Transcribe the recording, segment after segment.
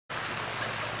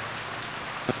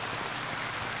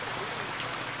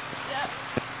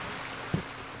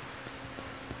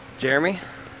Jeremy.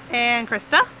 And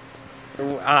Krysta.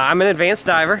 I'm an advanced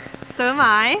diver. So am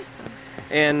I.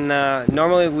 And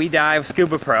normally we dive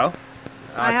Scuba Pro.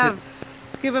 I have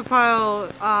Scuba Pro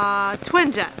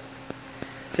twin jets.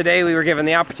 Today we were given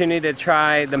the opportunity to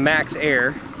try the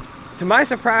MaxAir. To my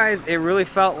surprise, it really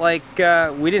felt like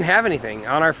we didn't have anything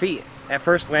on our feet. At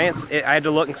first glance, I had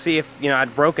to look and see if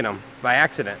I'd broken them by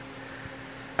accident.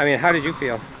 I mean, how did you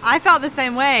feel? I felt the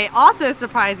same way. Also,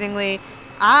 surprisingly,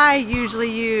 I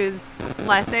usually use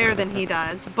less air than he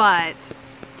does, but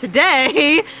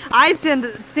today I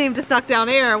seemed to suck down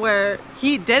air where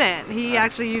he didn't. He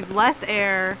actually used less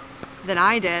air than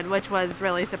I did, which was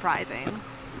really surprising.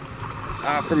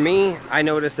 For me, I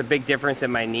noticed a big difference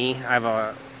in my knee. I have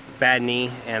a bad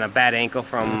knee and a bad ankle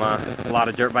from a lot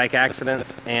of dirt bike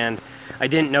accidents, and I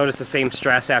didn't notice the same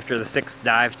stress after the 6th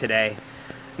dive today.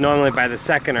 Normally by the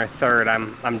 2nd or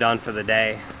 3rd, I'm done for the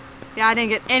day. Yeah, I didn't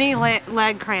get any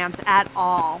leg cramps at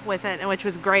all with it, which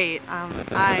was great.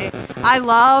 I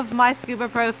love my Scuba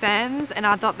Pro fins, and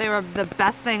I thought they were the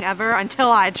best thing ever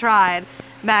until I tried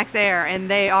MaxAir, and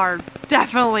they are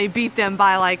definitely beat them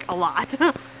by like a lot.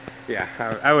 Yeah,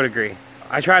 I would agree.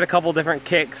 I tried a couple different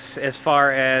kicks as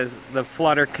far as the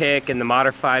flutter kick and the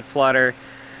modified flutter,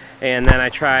 and then I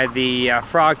tried the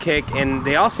frog kick, and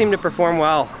they all seemed to perform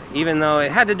well, even though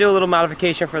it had to do a little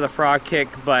modification for the frog kick,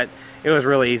 but it was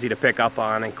really easy to pick up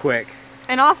on and quick.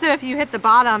 And also, if you hit the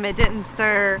bottom, it didn't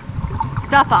stir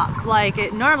stuff up like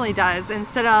it normally does.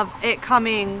 Instead of it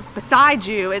coming beside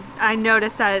you, I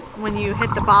noticed that when you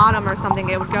hit the bottom or something,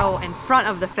 it would go in front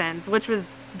of the fins, which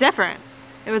was different.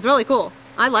 It was really cool.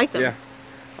 I liked them. Yeah.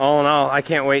 All in all, I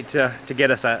can't wait to get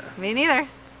a set. Me neither.